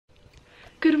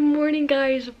Good morning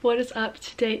guys, what is up?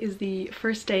 Today is the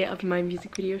first day of my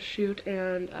music video shoot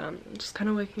and just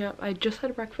kind of waking up. I just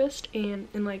had breakfast and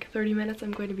in like 30 minutes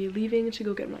I'm going to be leaving to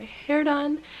go get my hair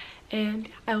done, and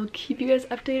I will keep you guys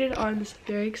updated on this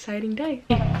very exciting day.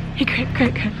 Hey Grant.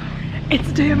 It's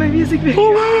the day of my music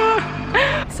video.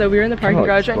 So we're in the parking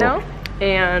garage right now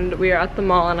and we are at the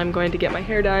mall and I'm going to get my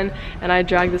hair done, and I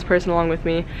dragged this person along with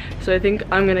me. So I think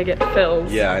I'm gonna get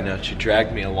Phil's. Yeah, I know, she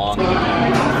dragged me along.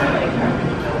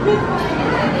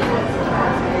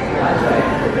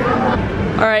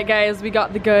 Alright guys, we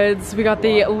got the goods. We got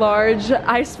the large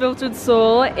ice filtered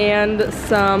sole and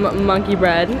some monkey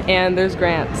bread, and there's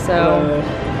Grant, so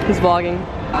he's vlogging.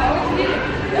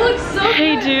 It looks so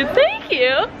Hey good. Dude, thank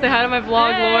you! Say hi to my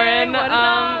vlog, hey, Lauren.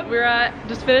 We're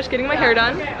just finished getting my hair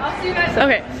done. Okay, I'll see you guys.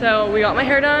 Okay, so we got my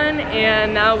hair done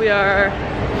and now we are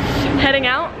heading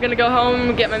out. I'm gonna go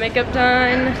home, get my makeup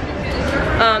done.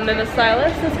 Then the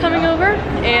stylist is coming over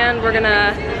and we're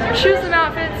gonna choose some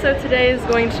outfits, so today is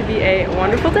going to be a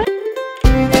wonderful day.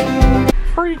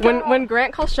 When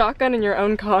Grant calls shotgun in your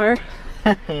own car,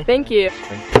 thank you.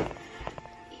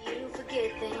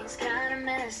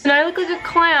 And I look like a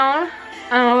clown.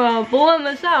 I'm blowing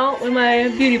this out with my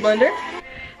beauty blender.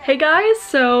 Hey guys,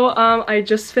 so I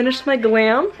just finished my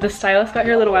glam. The stylist got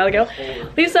here a little while ago.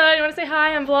 Lisa, you wanna say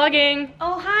hi? I'm vlogging.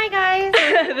 Oh, hi guys.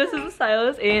 This is the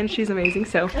stylist and she's amazing.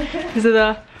 So these are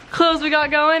the clothes we got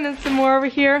going and some more over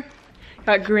here.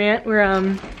 Got Grant, we're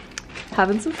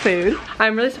having some food.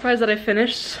 I'm really surprised that I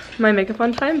finished my makeup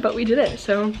on time, but we did it,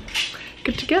 so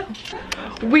good to go.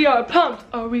 We are pumped.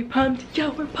 Are we pumped? Yeah,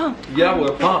 we're pumped. Yeah,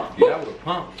 we're pumped. Yeah, we're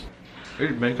pumped.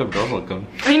 Your makeup does look good.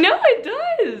 I know it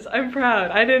does. I'm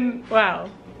proud. I didn't. Wow.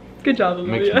 Good job,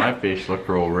 Olivia. Makes my face look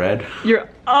real red. You're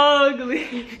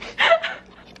ugly.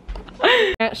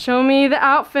 Show me the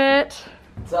outfit.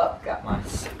 What's up? Got mine.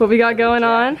 What we got going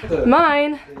on?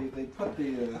 Mine.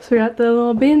 So we got the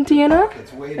little bandana,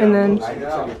 and then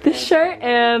the shirt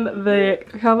and the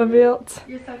cowboy belt.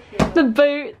 You're so cute. The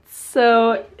boots.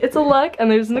 So it's a look.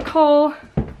 And there's Nicole.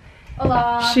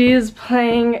 Hola. She is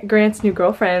playing Grant's new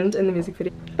girlfriend in the music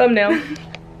video. Thumbnail.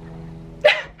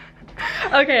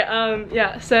 Okay,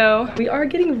 yeah, so we are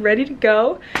getting ready to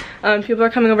go. People are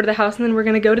coming over to the house and then we're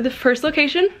gonna go to the first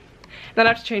location. Then I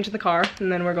have to change in the car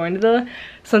and then we're going to the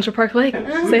Central Park Lake.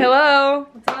 Say hello.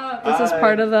 What's up? This is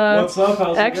part of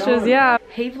the extras, yeah.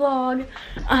 Hey vlog.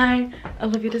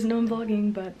 Olivia doesn't know I'm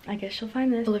vlogging, but I guess she'll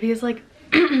find this. Olivia's like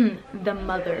the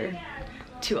mother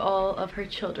to all of her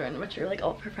children, which are like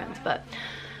all of her friends, but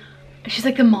she's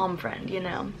like the mom friend, you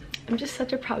know. I'm just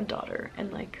such a proud daughter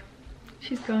and like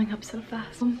she's growing up so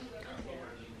fast.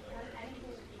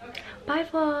 Bye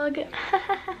vlog.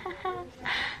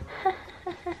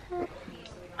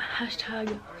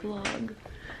 Hashtag vlog,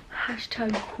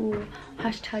 hashtag cool,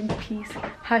 hashtag peace,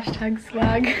 hashtag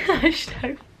swag,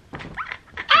 hashtag.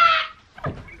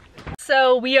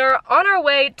 So we are on our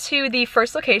way to the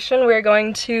first location. We're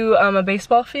going to a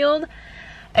baseball field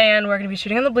and we're gonna be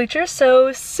shooting on the bleachers,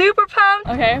 so super pumped.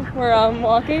 Okay, we're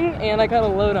walking and I got a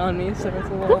load on me, so it's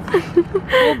a little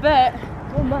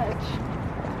much.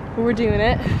 But we're doing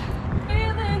it.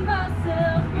 Feeling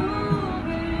myself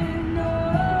moving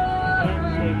on.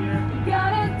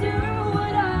 Gotta do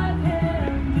what I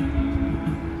can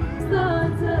do.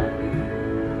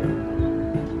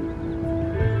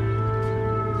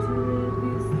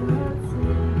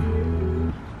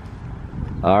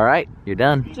 All right, you're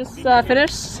done. Just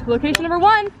finished location number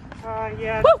 1.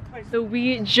 Yeah. Woo! So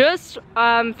we just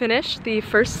finished the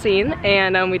first scene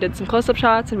and we did some close-up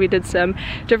shots and we did some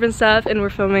different stuff, and we're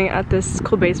filming at this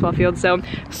cool baseball field, so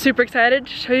super excited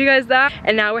to show you guys that.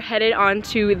 And now we're headed on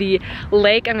to the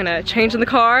lake. I'm gonna change in the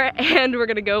car and we're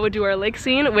gonna go do our lake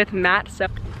scene with Matt. So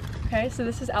okay, so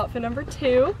this is outfit number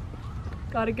 2.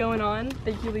 Got it going on.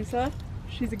 Thank you, Lisa.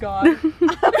 She's a god.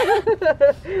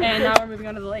 And now we're moving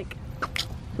on to the lake.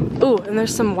 Ooh, and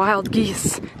there's some wild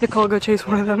geese. Nicole, go chase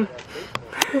one of them.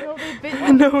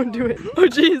 No one do it. Oh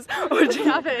jeez. Oh jeez.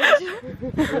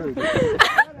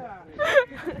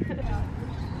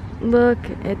 Look,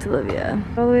 it's Olivia.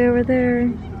 All the way over there.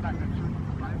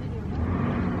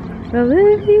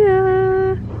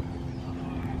 Olivia.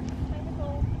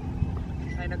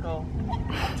 Hi, Nicole.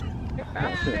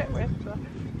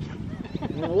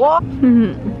 What?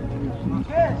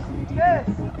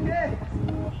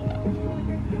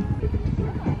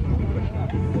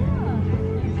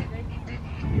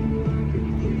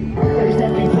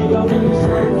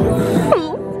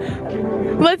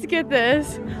 Let's get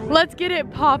this. Let's get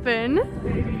it poppin'.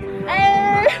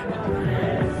 Hey!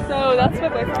 So that's my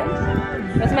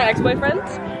boyfriend. That's my ex-boyfriend.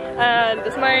 And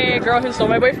this is my girl who stole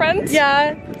my boyfriend.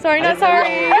 Yeah. Sorry, not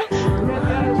sorry.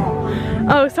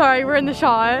 Oh, sorry, we're in the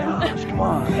shot. Come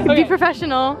on. Be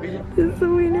professional. It's the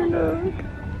wiener dog.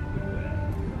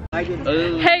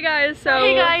 Hey guys, so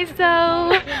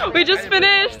we just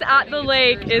finished at the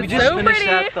lake. It's so pretty.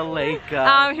 At the lake.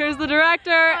 Here's the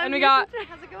director, and we got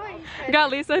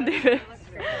Lisa and David.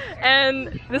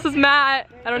 And this is Matt.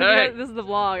 I don't know if you guys, this is the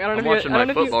vlog. I don't know if you, I don't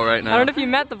know if you, right now. I don't know if you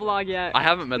met the vlog yet. I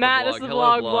haven't met Matt, the vlog. This is the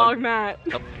Hello, vlog, Matt.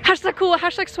 Yep. Hashtag cool,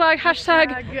 hashtag swag,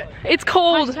 hashtag it's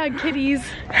cold. Hashtag kitties.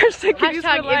 Hashtag kitties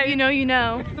Hashtag for life. if you know, you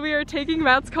know. We are taking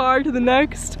Matt's car to the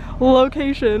next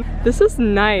location. This is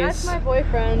nice. That's my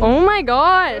boyfriend. Oh my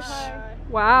gosh.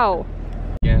 Wow.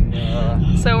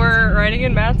 So we're riding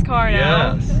in Matt's car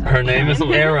now. Yes. Her name is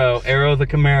Arrow. Arrow the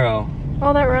Camaro.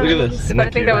 Oh, that rhymes. Look at this. But I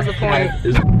think that was the point.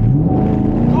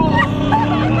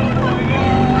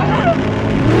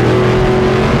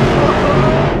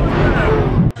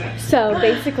 So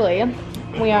basically,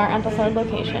 we are at the third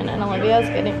location and Olivia's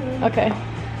getting, okay.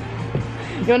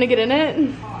 You wanna get in it?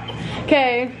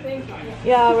 Okay.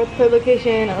 Yeah, we're at the third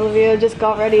location. Olivia just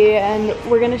got ready and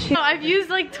we're gonna shoot. I've used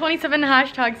like 27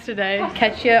 hashtags today.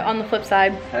 Catch you on the flip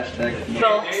side. Hashtag.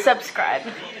 So, subscribe.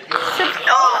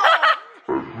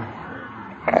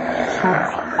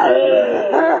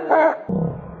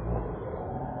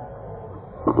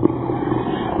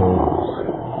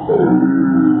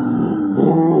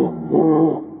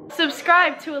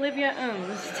 Subscribe to Olivia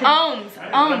Ohms.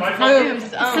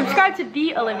 Subscribe to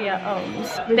the Olivia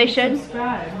Ohms. They should.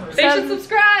 They should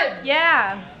subscribe.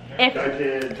 Yeah. If.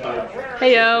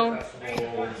 Hey yo.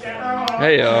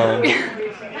 Hey yo.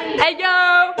 Hey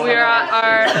yo. We are at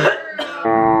our.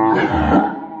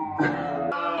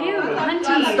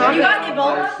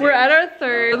 We're at our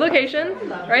third location,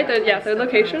 right? Third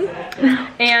location.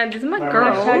 And these are my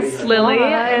girls, Lily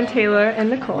and Taylor and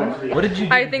Nicole. What did you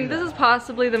do? I think this is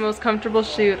possibly the most comfortable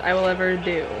shoot I will ever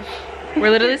do.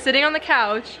 We're literally sitting on the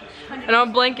couch and on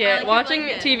a blanket watching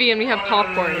TV and we have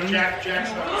popcorn.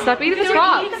 Stop eating the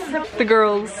tops. The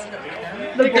girls.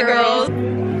 The girls.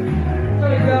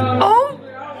 Oh!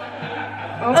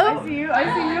 I see you, I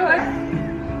see you.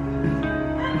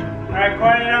 Alright,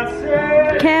 quiet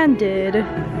downstairs. Candid.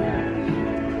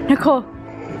 Nicole.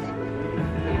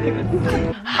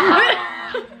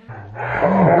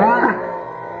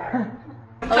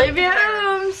 Olivia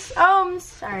Ohms.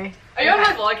 Sorry. Are you on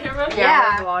my vlog camera?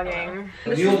 Yeah. We're vlogging.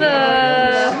 This is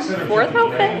the fourth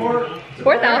outfit?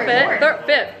 Fourth outfit?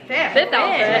 Fifth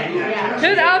outfit. Yeah.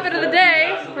 Fifth outfit of the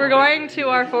day. We're going to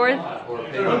our fourth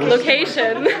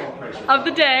location of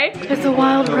the day. It's a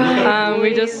wild ride.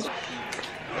 We just...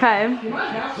 Okay.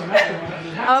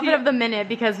 Outfit of the minute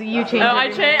because you changed. Oh, I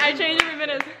change every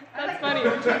minute. That's funny.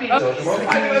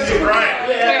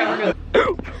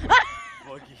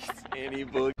 Any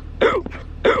book.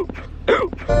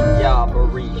 Yeah,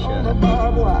 Marisha.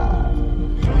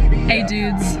 Hey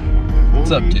dudes. What's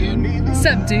up, dude?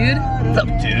 Sup dude? What's up,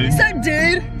 dude? Sup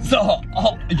dude? So,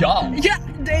 yeah. Yeah,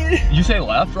 dude. You say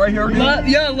left right here, dude? Left,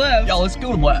 yeah, left. Yeah, let's go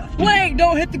left. Wait,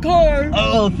 don't hit the car.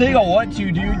 Oh, the thing I want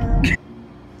to, dude.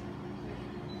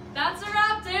 That's a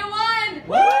wrap, day one.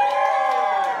 Woo!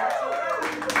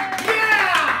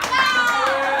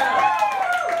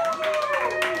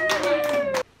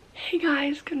 Hey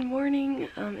guys, good morning.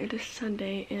 It is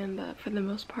Sunday and for the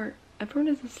most part,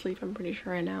 everyone is asleep, I'm pretty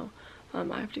sure right now. I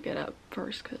have to get up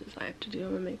first because I have to do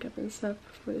my makeup and stuff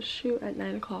for the shoot at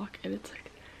 9 o'clock and it's like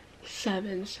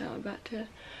 7, so I'm about to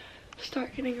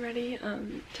start getting ready.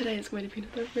 Today is going to be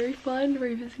another very fun,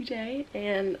 very busy day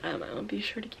and I'll be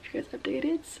sure to keep you guys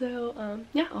updated, so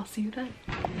yeah, I'll see you then.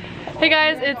 Hey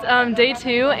guys, it's day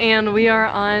 2 and we are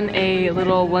on a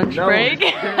little lunch break.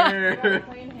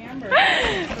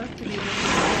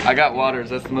 I got waters.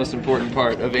 That's the most important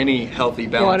part of any healthy,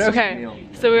 balanced meal.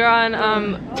 So we're on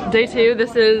day 2.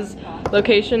 This is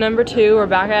location number 2. We're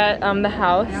back at the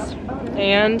house,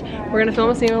 and we're gonna film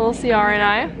a scene with little Ciara and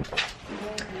I.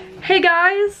 Hey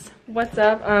guys, what's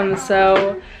up?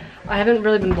 So I haven't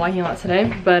really been vlogging a lot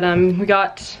today, but we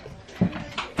got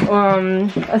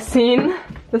a scene.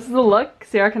 This is the look.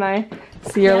 Ciara, can I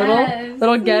see your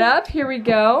little get up? Here we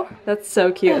go. That's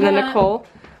so cute. And then Nicole,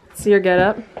 see your get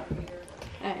up.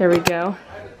 There we go.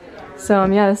 So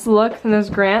yeah, this is the look. And there's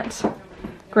Grant.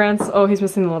 Grant's, oh, he's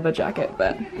missing the leather jacket,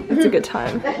 but it's a good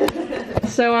time.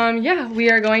 So yeah, we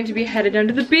are going to be headed down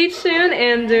to the beach soon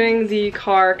and doing the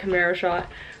car Camaro shot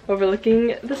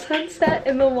overlooking the sunset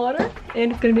in the water,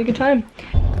 and it's gonna be a good time.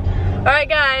 All right,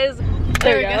 guys.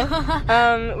 There we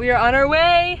go. We are on our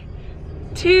way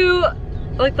to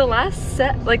like the last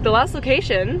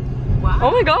location. Wow.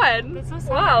 Oh my god. That's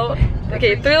so wow.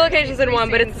 Okay, 3 locations in one,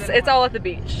 but it's all at the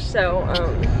beach. So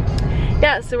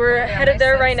yeah, so we're headed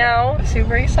there right now.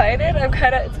 Super excited. I'm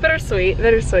it's bittersweet.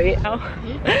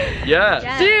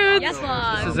 Yeah. Dude, This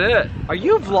is it. Are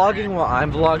you vlogging while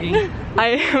I'm vlogging? I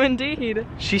am indeed.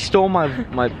 She stole my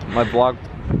vlog.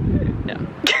 Yeah.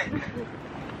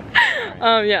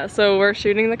 Yeah, so we're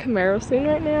shooting the Camaro scene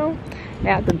right now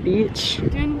at the beach.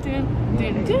 Dun, dun,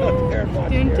 dun, dun, dun, dun,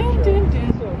 dun, dun,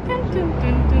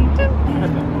 dun, dun, dun.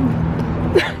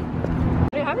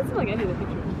 I haven't seen like any of the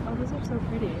pictures. Oh, those are so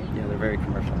pretty. Yeah, they're very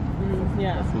commercial.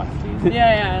 Yeah.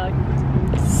 Yeah, I like it.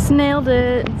 Snailed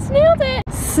it. Snailed it.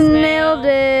 Snailed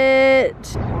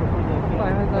it.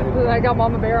 I got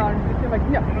Mama Bear on. Like,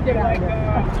 yeah, get out of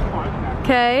here.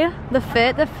 Okay, the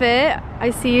fit.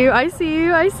 I see you.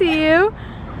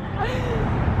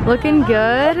 Looking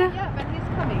good.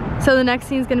 So the next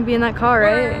scene's gonna be in that car,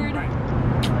 right?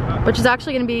 Which is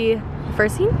actually gonna be the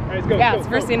first scene? Yeah, it's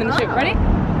the first scene in the shoot. Ready?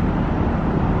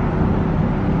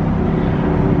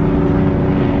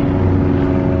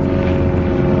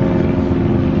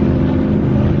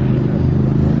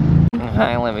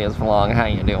 Hi, Olivia's vlog. How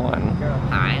you doing?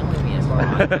 Hi, Olivia's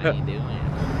vlog. How you doing?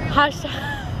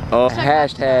 Hashtag. Oh,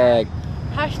 hashtag.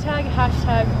 Hashtag.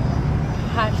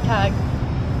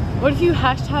 What if you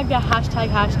hashtag that hashtag?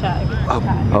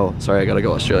 Oh, sorry, I gotta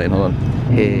go Australian. Hold on.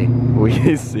 Here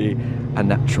we see a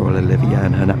natural Olivia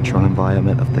and her natural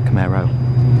environment of the Camaro,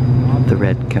 the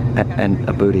red and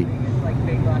a booty.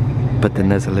 But then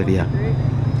there's Olivia.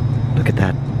 Look at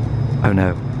that. Oh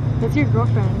no. That's your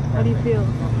girlfriend. How do you feel?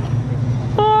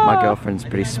 My girlfriend's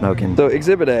pretty smoking. So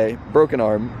exhibit A, broken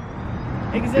arm.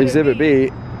 Exhibit B,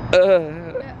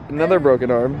 another broken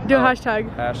arm. Do a hashtag.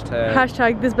 Hashtag.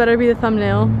 Hashtag. This better be the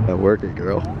thumbnail. Work it,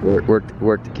 girl. Work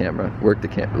the camera. Work the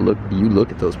camera.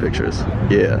 Look at those pictures.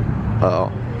 Yeah.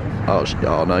 Oh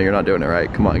no, you're not doing it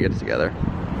right. Come on, get it together.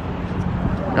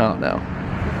 Oh no.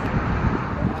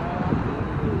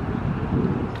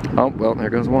 Oh well, there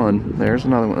goes one. There's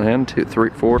another one. And 2,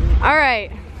 3, 4. All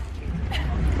right.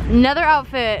 Another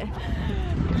outfit.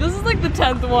 This is like the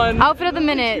 10th one. Outfit of the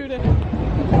minute.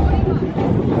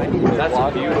 That's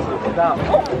beautiful.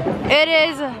 It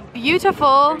is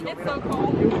beautiful. It's so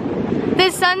cool. The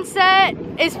sunset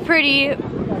is pretty,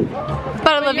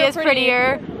 but Olivia's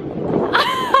prettier.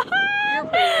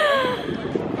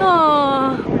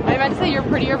 Oh. I meant to say you're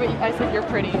prettier, but I said you're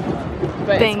pretty.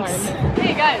 But Thanks. It's fine.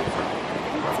 Hey guys,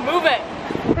 let's move it.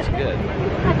 That's good.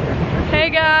 Hey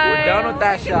guys. We're done with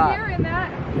that shot.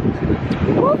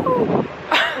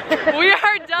 We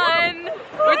are done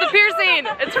with the pier scene.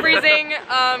 It's freezing.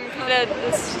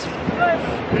 It's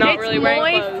not really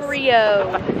wearing clothes.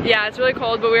 Frio. Yeah, it's really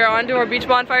cold, but we are on to our beach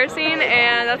bonfire scene,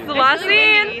 and that's the last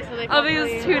scene of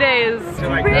these 2 days.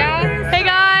 Yeah. Hey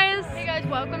guys. Hey guys,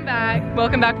 welcome back.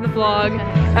 Welcome back to the vlog.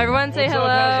 Everyone say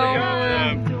hello.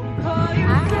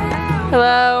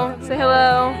 Hello. Say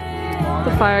hello.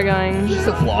 The fire going. She's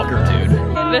a vlogger, dude.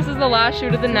 This is the last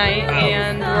shoot of the night,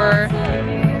 and we're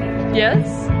yes.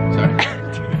 Sorry.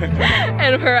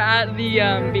 And we're at the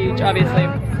beach, obviously.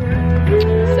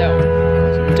 So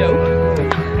dope.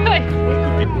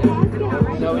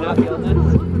 No, we're not feeling this.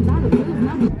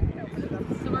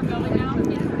 So we're filming now.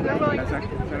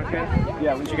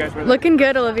 Yeah, once you guys were Looking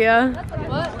good, Olivia.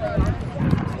 What?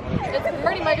 It's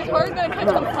hurting. My guitar's gonna catch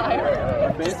on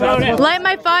fire. Light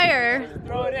my fire.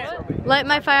 throw it in. Light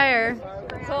my fire.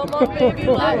 Come on, baby,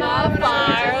 light my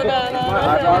fire.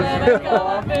 Come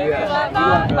on, baby, light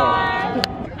my fire.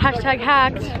 Hashtag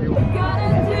hacked.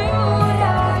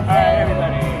 Alright,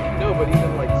 everybody. No, but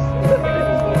even like.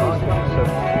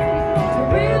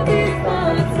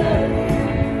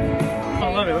 I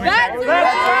love it. Let me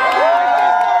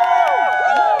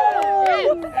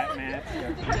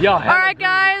Yo, Alright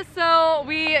guys, so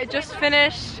we just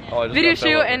finished video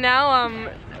shoot and now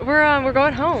we're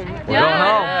going home. We're going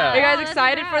home. Are you guys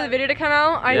excited for the video to come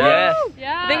out? Yes.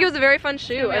 I think it was a very fun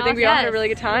shoot. I think we all had a really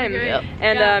good time.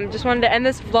 And just wanted to end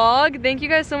this vlog. Thank you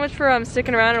guys so much for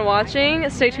sticking around and watching.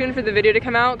 Stay tuned for the video to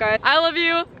come out, guys. I love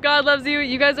you. God loves you.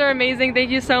 You guys are amazing.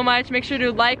 Thank you so much. Make sure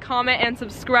to like, comment, and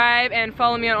subscribe, and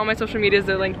follow me on all my social medias.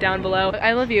 They're linked down below.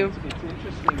 I love you.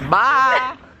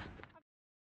 Bye.